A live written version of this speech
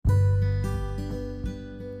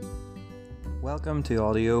Welcome to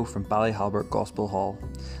audio from Ballyhalbert Gospel Hall.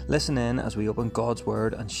 Listen in as we open God's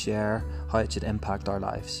Word and share how it should impact our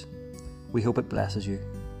lives. We hope it blesses you.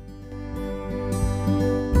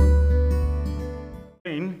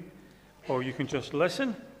 Or you can just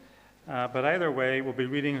listen, but either way we'll be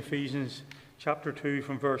reading Ephesians chapter 2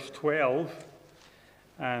 from verse 12,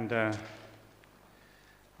 and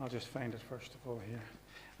I'll just find it first of all here.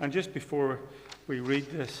 And just before we read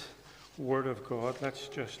this Word of God, let's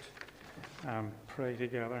just pray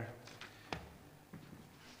together.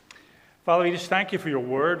 Father, we just thank you for your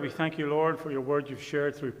word. We thank you, Lord, for your word you've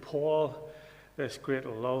shared through Paul, this great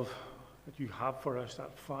love that you have for us,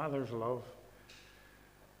 that Father's love.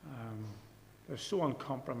 They're so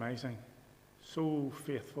uncompromising, so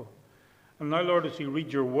faithful. And now, Lord, as we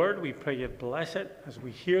read your word, we pray you bless it as we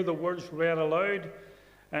hear the words read aloud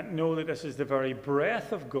and know that this is the very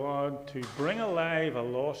breath of God to bring alive a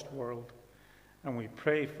lost world. And we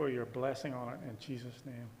pray for your blessing on it in Jesus'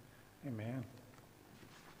 name. Amen.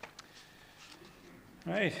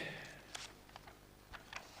 Right.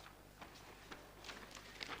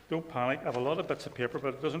 Don't panic. I have a lot of bits of paper,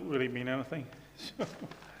 but it doesn't really mean anything. So,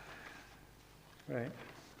 right.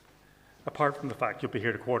 Apart from the fact you'll be here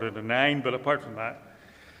at 8:45, but apart from that.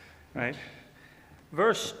 Right.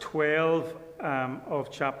 Verse 12 of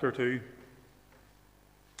chapter 2.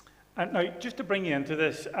 And now, just to bring you into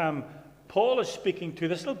this, Paul is speaking to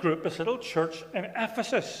this little group, this little church in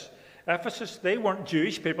Ephesus. Ephesus, they weren't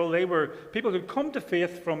Jewish people. They were people who'd come to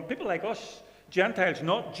faith from people like us, Gentiles,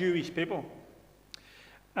 not Jewish people.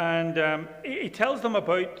 And he tells them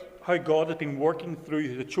about how God has been working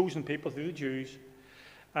through the chosen people, through the Jews.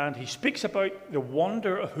 And he speaks about the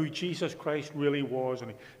wonder of who Jesus Christ really was.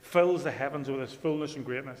 And he fills the heavens with his fullness and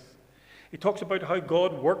greatness. He talks about how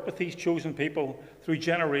God worked with these chosen people through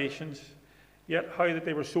generations, yet how that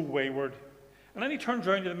they were so wayward. And then he turns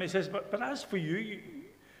around to them and he says, but as for you,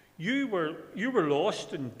 you were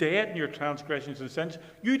lost and dead in your transgressions and sins.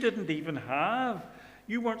 You didn't even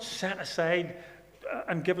you weren't set aside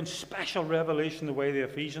and given special revelation the way the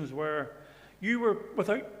Ephesians were. You were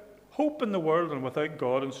without hope in the world and without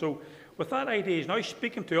God. And so with that idea, he's now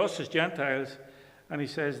speaking to us as Gentiles, and he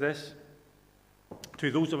says this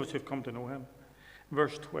to those of us who've come to know him.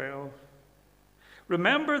 Verse 12.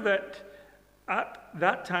 Remember that at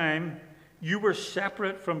that time you were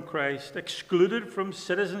separate from Christ, excluded from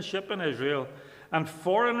citizenship in Israel, and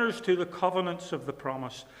foreigners to the covenants of the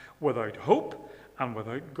promise, without hope and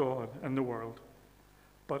without God in the world.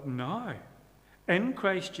 But now, in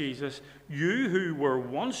Christ Jesus, you who were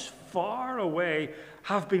once far away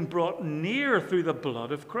have been brought near through the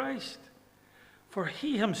blood of Christ. For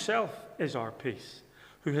he himself is our peace,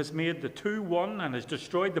 who has made the two one and has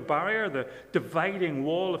destroyed the barrier, the dividing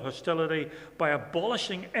wall of hostility, by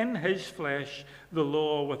abolishing in his flesh the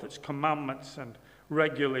law with its commandments and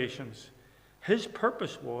regulations. His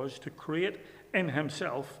purpose was to create in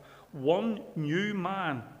himself one new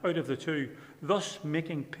man out of the two, thus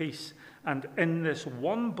making peace, and in this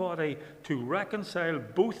one body to reconcile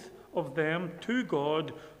both of them to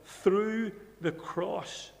God through the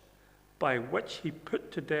cross, by which he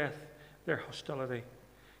put to death their hostility.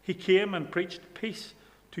 He came and preached peace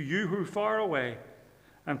to you who are far away,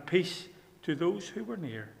 and peace to those who were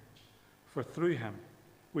near. For through him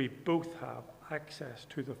we both have access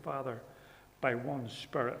to the Father by one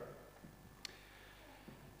Spirit.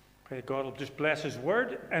 Pray God will just bless his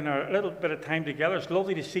word in our little bit of time together. It's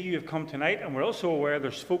lovely to see you have come tonight, and we're also aware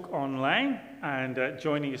there's folk online and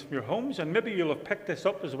joining us from your homes, and maybe you'll have picked this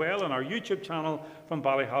up as well on our YouTube channel from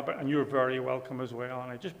Ballyhalbert, and you're very welcome as well.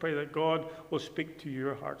 And I just pray that God will speak to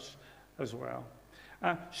your hearts as well.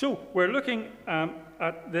 So we're looking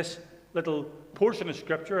at this little portion of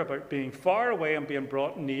Scripture about being far away and being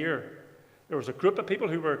brought near. There was a group of people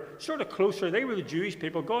who were sort of closer. They were the Jewish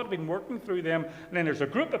people. God had been working through them. And then there's a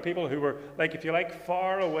group of people who were, like, if you like,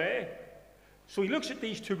 far away. So he looks at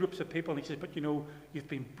these two groups of people and he says, but you know, you've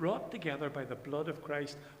been brought together by the blood of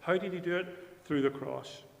Christ. How did he do it? Through the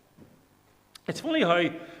cross. It's funny how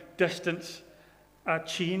distance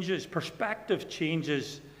changes, perspective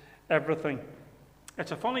changes everything.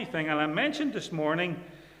 It's a funny thing. And I mentioned this morning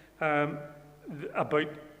about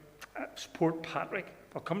Port Patrick.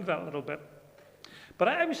 I'll come to that a little bit. But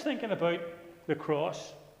I was thinking about the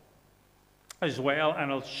cross as well,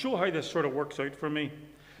 and I'll show how this sort of works out for me.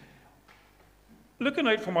 Looking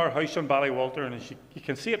out from our house in Ballywalter, and as you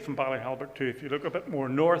can see it from Ballyhalbert too, if you look a bit more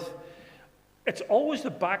north, it's always the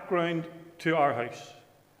background to our house.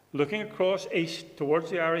 Looking across east towards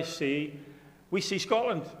the Irish Sea, we see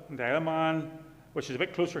Scotland and the Isle of Man, which is a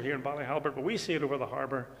bit closer here in Ballyhalbert, but we see it over the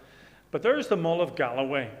harbour. But there's the Mull of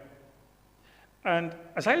Galloway. And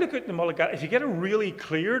as I look at the Mull of Galloway, if you get a really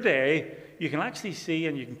clear day, you can actually see,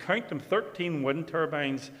 and you can count them, 13 wind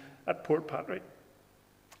turbines at Portpatrick.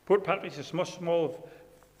 Portpatrick is a small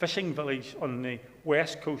fishing village on the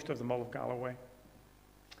west coast of the Mull of Galloway.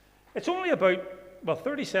 It's only about,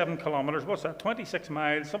 37 kilometres, 26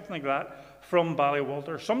 miles, something like that, from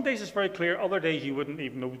Ballywalter. Some days it's very clear, other days you wouldn't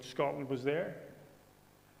even know Scotland was there.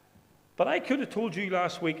 But I could have told you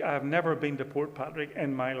last week I have never been to Portpatrick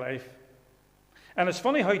in my life. And it's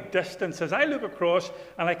funny how distant, as I look across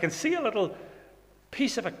and I can see a little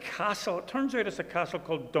piece of a castle. It turns out it's a castle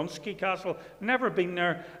called Dunsky Castle. Never been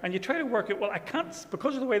there. And you try to work out, I can't,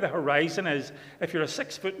 because of the way the horizon is, if you're a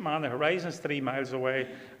 6-foot man, the horizon is 3 miles away.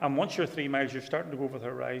 And once you're 3 miles, you're starting to go over the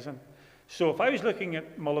horizon. So if I was looking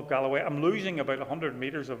at Mull of Galloway, I'm losing about 100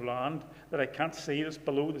 metres of land that I can't see, that's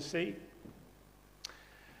below the sea.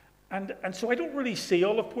 And so I don't really see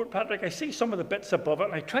all of Portpatrick. I see some of the bits above it,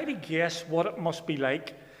 and I try to guess what it must be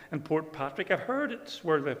like in Portpatrick. I've heard it's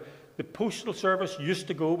where the postal service used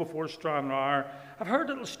to go before Stranraer. I've heard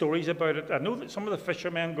little stories about it. I know that some of the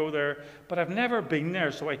fishermen go there, but I've never been there.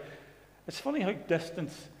 So it's funny how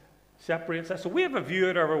distance separates us. So we have a view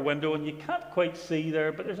out of our window, and you can't quite see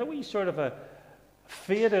there, but there's a wee sort of a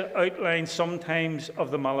faded outline sometimes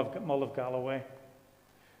of the Mull of Galloway.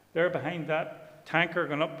 There behind that, tanker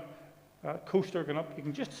going up, coaster going up. You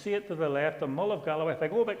can just see it to the left, the Mull of Galloway. If I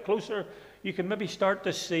go a bit closer, you can maybe start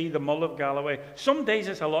to see the Mull of Galloway. Some days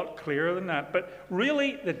it's a lot clearer than that, but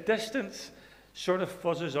really the distance sort of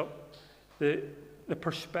fuzzes up the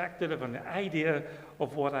perspective and the idea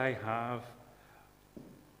of what I have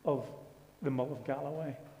of the Mull of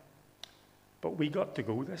Galloway. But we got to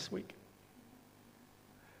go this week.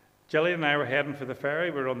 Gillian and I were heading for the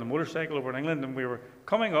ferry. We were on the motorcycle over in England, and we were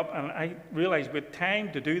coming up, and I realised we had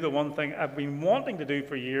time to do the one thing I've been wanting to do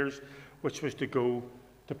for years, which was to go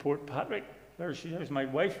to Portpatrick. There she is, my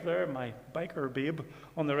wife there, my biker babe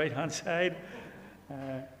on the right-hand side.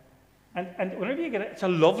 And whenever you get it, it's a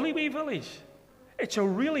lovely wee village. It's a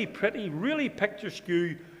really pretty, really picturesque,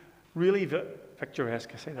 really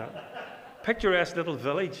picturesque, I say that, picturesque little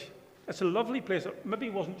village. It's a lovely place. Maybe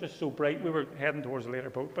it wasn't just so bright. We were heading towards a later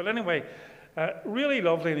boat. But anyway, really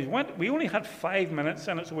lovely. And we only had 5 minutes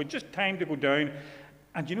in it, so we had just time to go down.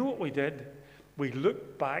 And you know what we did? We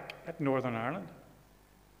looked back at Northern Ireland.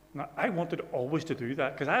 Now, I wanted always to do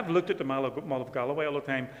that, because I've looked at the Mull of Galloway all the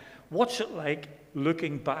time. What's it like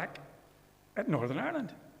looking back at Northern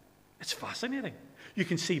Ireland? It's fascinating. You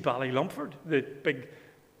can see Ballylumford, the big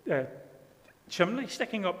chimney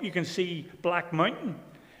sticking up. You can see Black Mountain.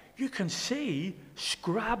 You can see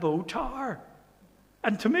Scrabo Tower.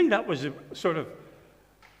 And to me, that was sort of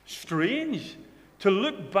strange to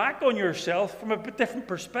look back on yourself from a bit different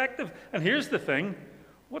perspective. And here's the thing.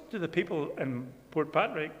 What do the people in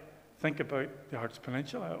Portpatrick think about the Arts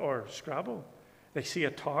Peninsula or Scrabo? They see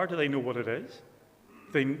a tower. Do they know what it is?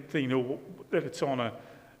 They know that it's on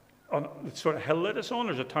the sort of hill that it's on.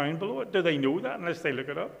 There's a town below it. Do they know that unless they look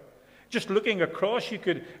it up? Just looking across, you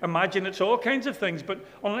could imagine it's all kinds of things, but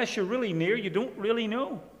unless you're really near, you don't really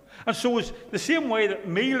know. And so it's the same way that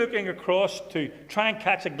me looking across to try and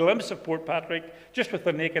catch a glimpse of Portpatrick just with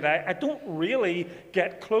the naked eye, I don't really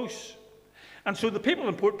get close. And so the people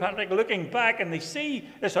in Portpatrick are looking back and they see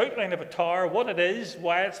this outline of a tower, what it is,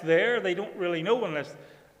 why it's there, they don't really know unless,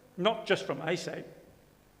 not just from eyesight.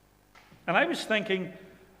 And I was thinking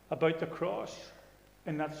about the cross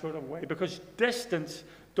in that sort of way, because distance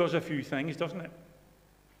does a few things, doesn't it?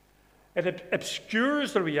 It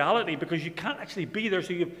obscures the reality because you can't actually be there,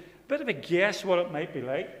 so you have a bit of a guess what it might be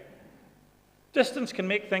like. Distance can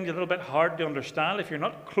make things a little bit hard to understand. If you're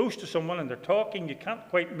not close to someone and they're talking, you can't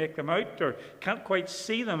quite make them out or can't quite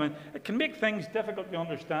see them, and it can make things difficult to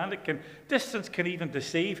understand. Distance can even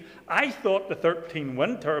deceive. I thought the 13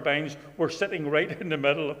 wind turbines were sitting right in the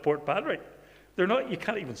middle of Portpatrick. They're not. You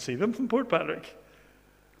can't even see them from Portpatrick.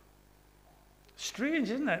 Strange,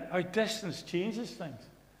 isn't it, how distance changes things?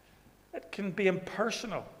 It can be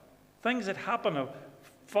impersonal. Things that happen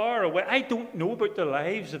far away. I don't know about the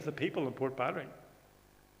lives of the people in Portpatrick.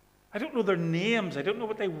 I don't know their names. I don't know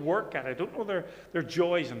what they work at. I don't know their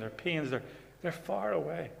joys and their pains. They're far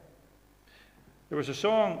away. There was a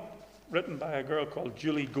song written by a girl called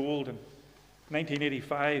Julie Gold in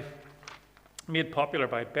 1985, made popular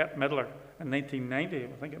by Bette Midler in 1990. I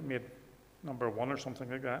think it made #1 or something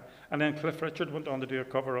like that. And then Cliff Richard went on to do a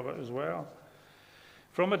cover of it as well.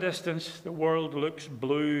 From a distance, the world looks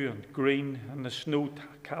blue and green and the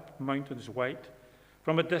snow-capped mountains white.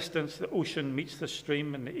 From a distance, the ocean meets the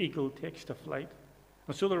stream and the eagle takes to flight.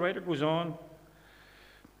 And so the writer goes on.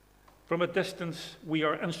 From a distance, we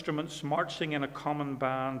are instruments marching in a common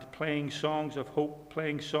band, playing songs of hope,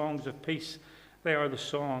 playing songs of peace. They are the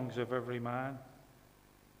songs of every man.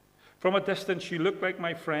 From a distance, you look like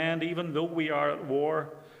my friend, even though we are at war.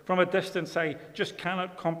 From a distance, I just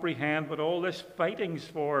cannot comprehend what all this fighting's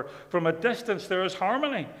for. From a distance, there is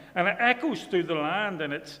harmony, and it echoes through the land,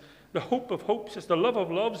 and it's the hope of hopes, it's the love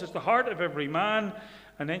of loves, it's the heart of every man.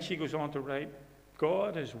 And then she goes on to write,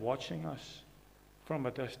 God is watching us from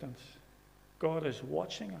a distance. God is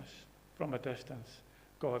watching us from a distance.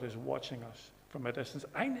 God is watching us from a distance.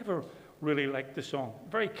 I never really liked the song.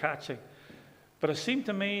 Very catchy. But it seemed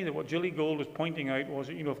to me that what Julie Gold was pointing out was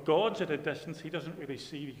that, if God's at a distance, he doesn't really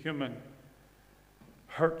see the human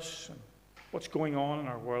hurts and what's going on in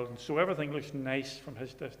our world. And so everything looks nice from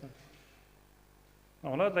his distance.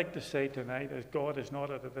 Now, what I'd like to say tonight is God is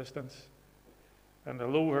not at a distance. And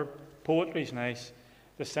although her poetry's nice,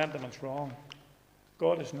 the sentiment's wrong.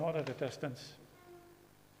 God is not at a distance.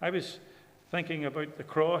 I was thinking about the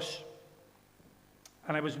cross,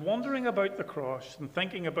 and I was wondering about the cross and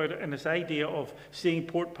thinking about it in this idea of seeing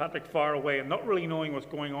Portpatrick far away and not really knowing what's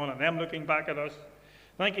going on and them looking back at us,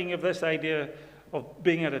 thinking of this idea of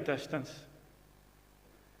being at a distance.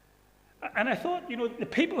 And I thought, the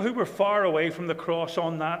people who were far away from the cross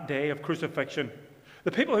on that day of crucifixion,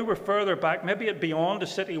 the people who were further back, maybe beyond the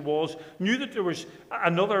city walls, knew that there was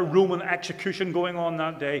another Roman execution going on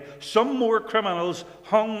that day. Some more criminals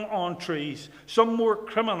hung on trees. Some more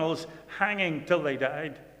criminals hanging till they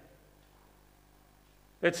died.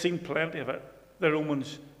 They'd seen plenty of it. The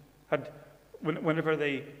Romans had, whenever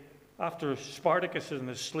they, after Spartacus and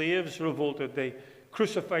the slaves revolted, they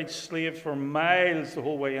crucified slaves for miles the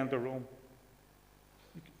whole way into Rome.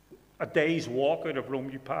 A day's walk out of Rome,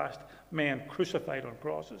 you passed men crucified on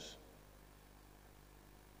crosses.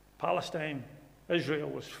 Palestine, Israel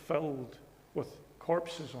was filled with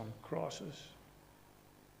corpses on crosses.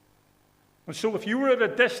 And so if you were at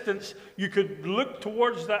a distance, you could look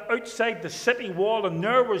towards that outside the city wall, and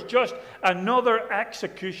there was just another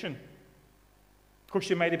execution. Of course,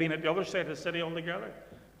 you might have been at the other side of the city altogether.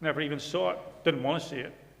 Never even saw it. Didn't want to see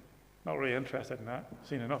it. Not really interested in that.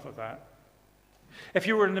 Seen enough of that. If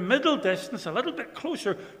you were in the middle distance, a little bit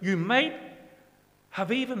closer, you might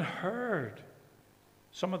have even heard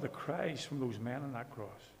some of the cries from those men on that cross.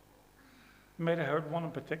 You might have heard one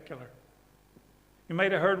in particular. You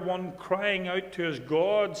might have heard one crying out to his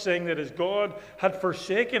God, saying that his God had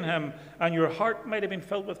forsaken him, and your heart might have been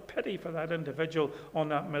filled with pity for that individual on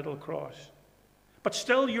that middle cross. But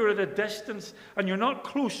still, you're at a distance, and you're not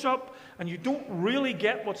close up, and you don't really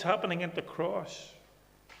get what's happening at the cross.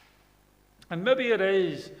 And maybe it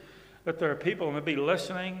is that there are people maybe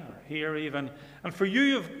listening or here even, and for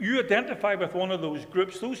you, you identify with one of those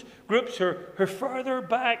groups. Those groups are further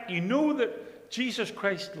back. You know that Jesus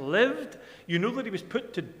Christ lived. You know that he was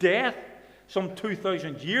put to death some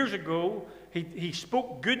 2,000 years ago. He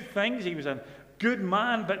spoke good things. He was a good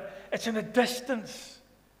man, but it's in a distance.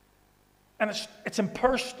 And it's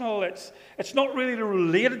impersonal. It's not really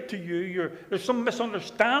related to you. There's some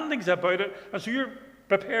misunderstandings about it, and so you're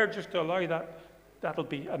prepared just to allow that. That'll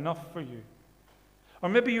be enough for you. Or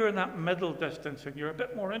maybe you're in that middle distance and you're a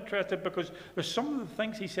bit more interested because there's some of the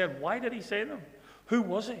things he said. Why did he say them? Who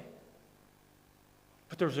was he?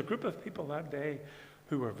 But there was a group of people that day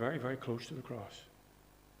who were very, very close to the cross.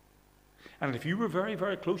 And if you were very,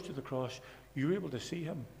 very close to the cross, you were able to see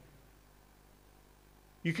him.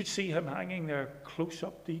 You could see him hanging there,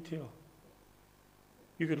 close-up detail.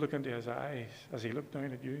 You could look into his eyes as he looked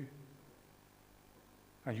down at you.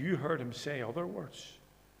 And you heard him say other words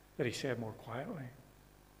that he said more quietly.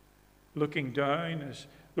 Looking down as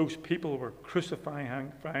those people were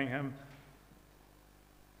crucifying him.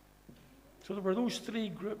 So there were those three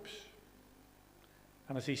groups.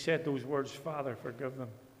 And as he said those words, Father, forgive them.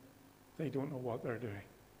 They don't know what they're doing.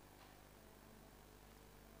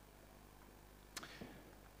 I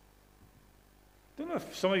don't know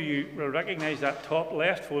if some of you will recognize that top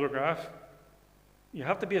left photograph. You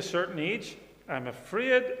have to be a certain age. I'm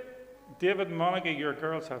afraid, David and Monica, your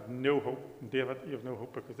girls have no hope. David, you have no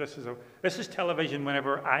hope because this is television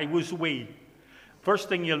whenever I was wee. First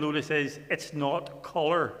thing you'll notice is it's not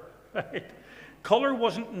colour. Right? Colour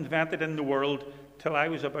wasn't invented in the world till I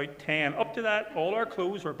was about 10. Up to that, all our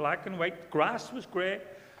clothes were black and white. Grass was grey.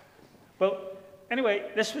 Well,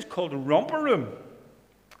 anyway, this was called Romper Room.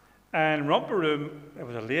 And Romper Room, there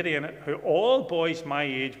was a lady in it who all boys my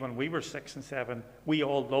age, when we were 6 and 7, we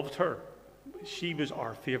all loved her. She was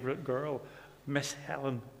our favourite girl. Miss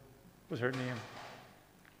Helen was her name.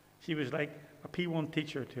 She was like a P1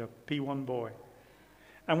 teacher to a P1 boy.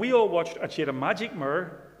 And we all watched, and she had a magic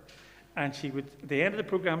mirror, And she would, at the end of the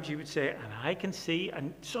program, she would say, and I can see,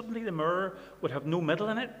 and suddenly the mirror would have no middle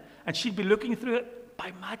in it, and she'd be looking through it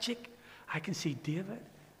by magic. I can see David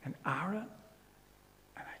and Aaron,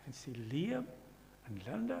 and I can see Liam and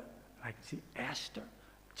Linda, and I can see Esther,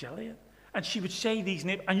 Gillian. And she would say these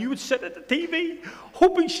names, and you would sit at the TV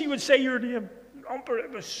hoping she would say your name.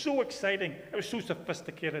 It was so exciting. It was so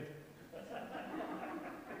sophisticated.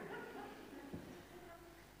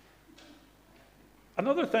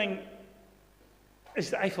 Another thing is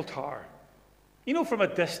the Eiffel Tower. You know, from a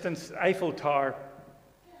distance, the Eiffel Tower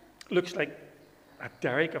looks like a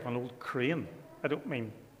derrick of an old crane. I don't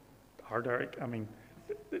mean our derrick, I mean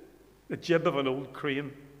the jib of an old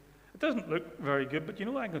crane. It doesn't look very good, but you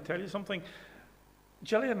know, I'm going to tell you something.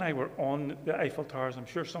 Gillian and I were on the Eiffel Towers. I'm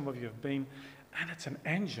sure some of you have been, and it's an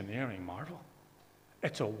engineering marvel.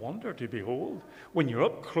 It's a wonder to behold. When you're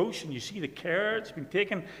up close and you see the care it's been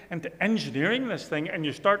taken into engineering this thing, and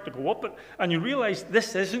you start to go up it, and you realize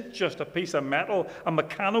this isn't just a piece of metal, a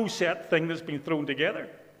mechano-set thing that's been thrown together.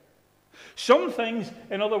 Some things,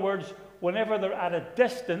 in other words, whenever they're at a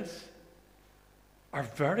distance, are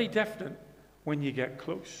very different when you get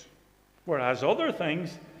close. Whereas other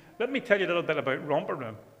things, let me tell you a little bit about Romper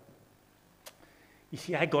Room. You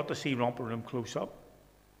see, I got to see Romper Room close up.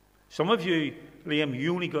 Some of you, Liam,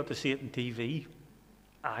 you only got to see it on TV.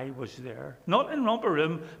 I was there. Not in Romper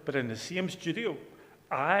Room, but in the same studio.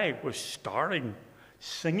 I was starring,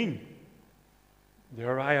 singing.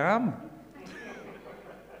 There I am.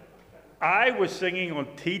 I was singing on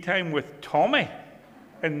Tea Time with Tommy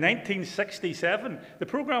in 1967. The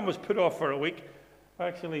programme was put off for a week,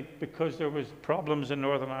 actually, because there was problems in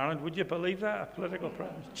Northern Ireland. Would you believe that? Political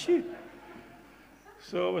problems. Gee.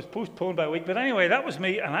 So it was postponed by a week. But anyway, that was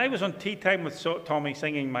me, and I was on Tea Time with Tommy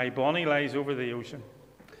singing My Bonnie Lies Over the Ocean.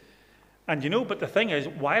 And you know, but the thing is,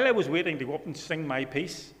 while I was waiting to go up and sing my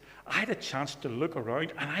piece, I had a chance to look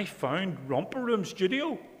around, and I found Romper Room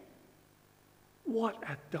Studio. What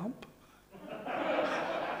a dump.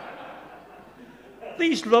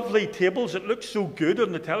 These lovely tables that look so good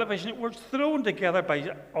on the television were thrown together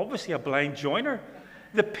by obviously a blind joiner.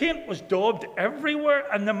 The paint was daubed everywhere,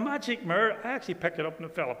 and the magic mirror, I actually picked it up and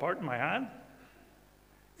it fell apart in my hand.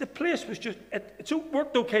 The place was just, it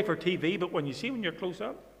worked okay for TV, but when you're close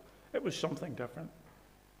up, it was something different.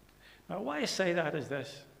 Now, why I say that is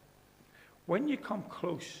this. When you come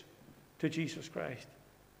close to Jesus Christ,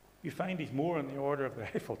 you find he's more in the order of the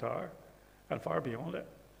Eiffel Tower and far beyond it.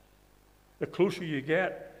 The closer you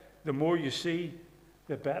get, the more you see,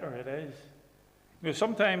 the better it is. You know,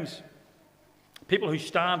 sometimes people who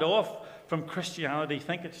stand off from Christianity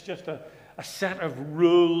think it's just a set of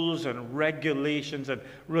rules and regulations and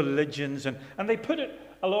religions, and they put it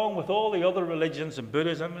along with all the other religions and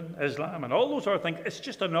Buddhism and Islam and all those other things. It's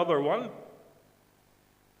just another one.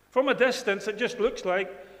 From a distance, it just looks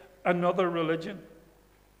like another religion.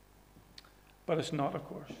 But it's not, of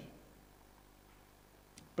course.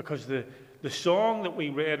 Because the song that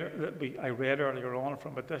I read earlier on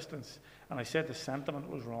from a distance, and I said the sentiment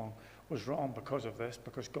was wrong because of this,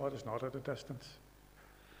 because God is not at a distance.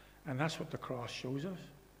 And that's what the cross shows us.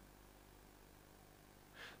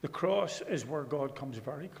 The cross is where God comes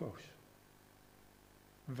very close.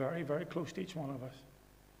 Very, very close to each one of us.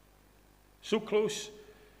 So close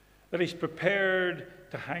that he's prepared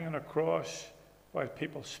to hang on a cross while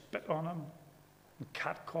people spit on him and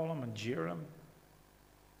catcall him and jeer him.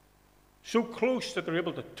 So close that they're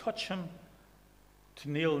able to touch him, to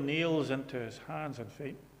nail nails into his hands and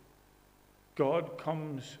feet. God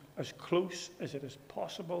comes as close as it is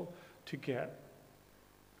possible to get.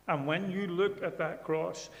 And when you look at that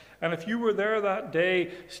cross, and if you were there that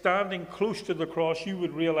day standing close to the cross, you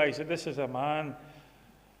would realize that this is a man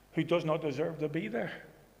who does not deserve to be there.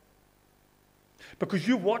 Because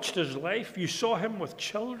you watched his life, you saw him with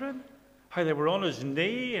children, how they were on his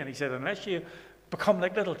knee, and he said, unless you become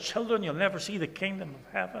like little children, you'll never see the kingdom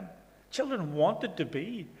of heaven. Children wanted to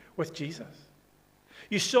be with Jesus.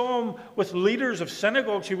 You saw him with leaders of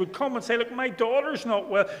synagogues who would come and say, look, my daughter's not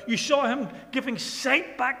well. You saw him giving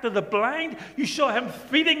sight back to the blind. You saw him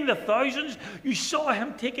feeding the thousands. You saw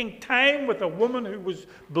him taking time with a woman who was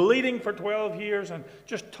bleeding for 12 years and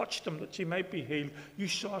just touched him that she might be healed. You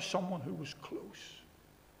saw someone who was close.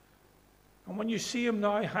 And when you see him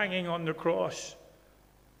now hanging on the cross,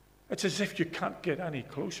 it's as if you can't get any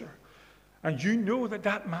closer. And you know that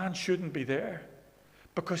that man shouldn't be there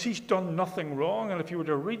because he's done nothing wrong. And if you were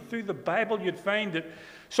to read through the Bible, you'd find that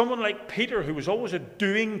someone like Peter, who was always a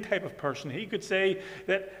doing type of person, he could say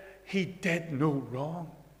that he did no wrong.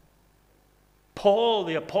 Paul,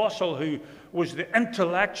 the apostle, who was the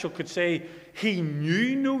intellectual, could say he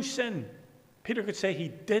knew no sin. Peter could say he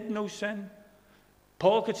did no sin.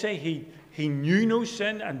 Paul could say he knew no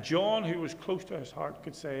sin. And John, who was close to his heart,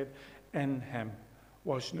 could say it, in him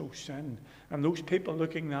was no sin. And those people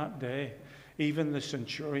looking that day, even the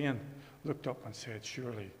centurion, looked up and said,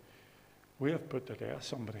 surely we have put to death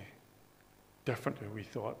somebody different than we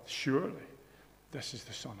thought. Surely this is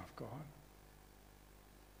the Son of God.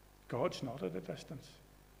 God's not at a distance.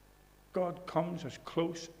 God comes as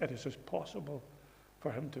close as possible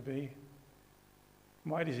for him to be.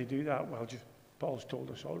 Why does he do that? Well, Paul's told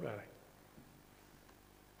us already.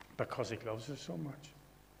 Because he loves us so much.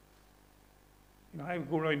 I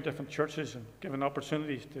go around different churches and given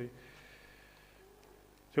opportunities to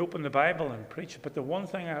open the Bible and preach. But the one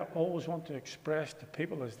thing I always want to express to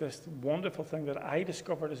people is this wonderful thing that I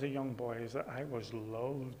discovered as a young boy, is that I was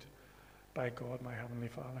loved by God, my Heavenly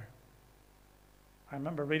Father. I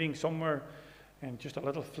remember reading somewhere in just a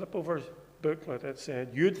little flip-over booklet, it said,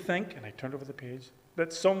 you'd think, and I turned over the page,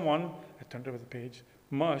 that someone, I turned over the page,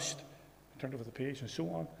 must, I turned over the page, and so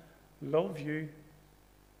on, love you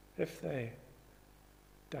if they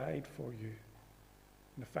died for you.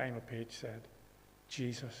 And the final page said,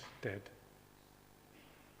 Jesus did.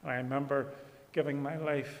 I remember giving my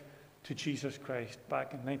life to Jesus Christ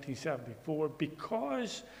back in 1974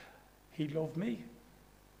 because he loved me.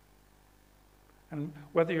 And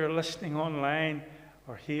whether you're listening online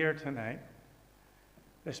or here tonight,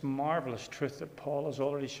 this marvelous truth that Paul has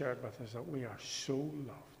already shared with us, that we are so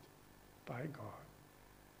loved by God.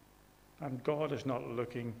 And God is not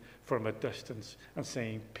looking from a distance and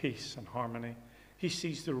saying peace and harmony. He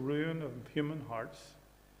sees the ruin of human hearts,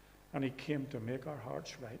 and he came to make our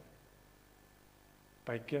hearts right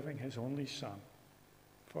by giving his only Son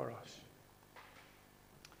for us.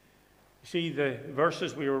 You see, the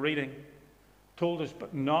verses we were reading told us,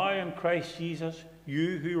 but now in Christ Jesus,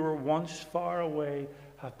 you who were once far away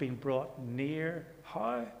have been brought near.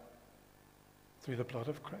 How? Through the blood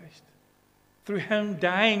of Christ. Through him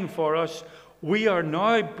dying for us, we are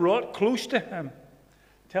now brought close to him.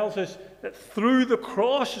 It tells us that through the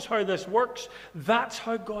cross is how this works. That's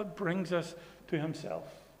how God brings us to himself.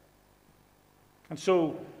 And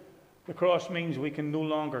so the cross means we can no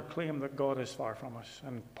longer claim that God is far from us.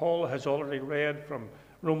 And Paul has already read from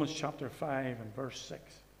Romans chapter 5 and verse 6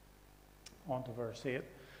 on to verse 8.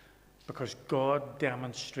 Because God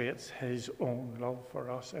demonstrates his own love for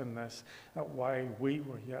us in this, that while we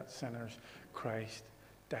were yet sinners, Christ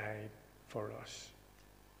died for us.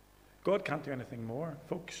 God can't do anything more.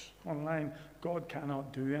 Folks online, God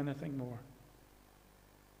cannot do anything more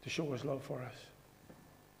to show his love for us.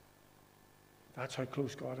 That's how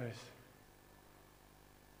close God is.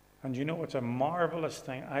 And you know, it's a marvelous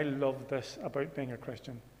thing. I love this about being a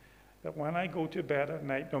Christian. That when I go to bed at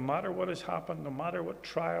night, no matter what has happened, no matter what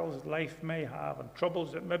trials life may have and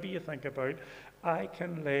troubles that maybe you think about, I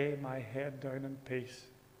can lay my head down in peace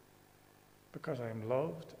because I am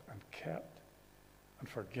loved and kept and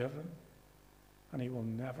forgiven, and he will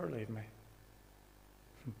never leave me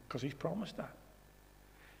because he's promised that.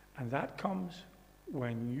 And that comes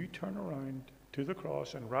when you turn around to the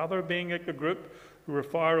cross, and rather being like the group who are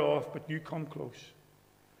far off, but you come close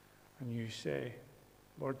and you say,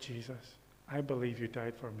 Lord Jesus, I believe you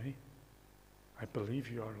died for me. I believe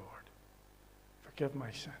you are Lord. Forgive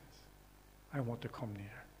my sins. I want to come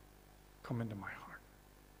near. Come into my heart.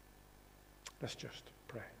 Let's just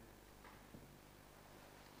pray.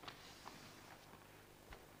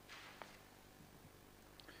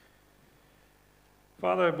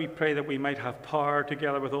 Father, we pray that we might have power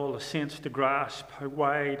together with all the saints to grasp how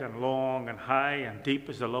wide and long and high and deep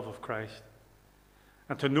is the love of Christ.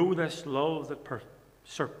 And to know this love that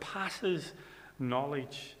surpasses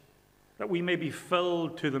knowledge, that we may be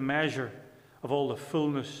filled to the measure of all the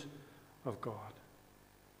fullness of God.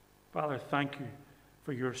 Father, thank you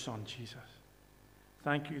for your Son, Jesus.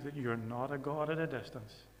 Thank you that you're not a God at a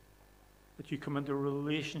distance, that you come into a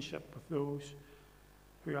relationship with those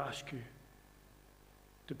who ask you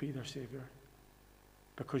to be their Savior,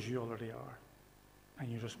 because you already are, and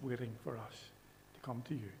you're just waiting for us to come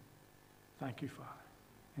to you. Thank you, Father.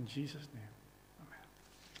 In Jesus' name.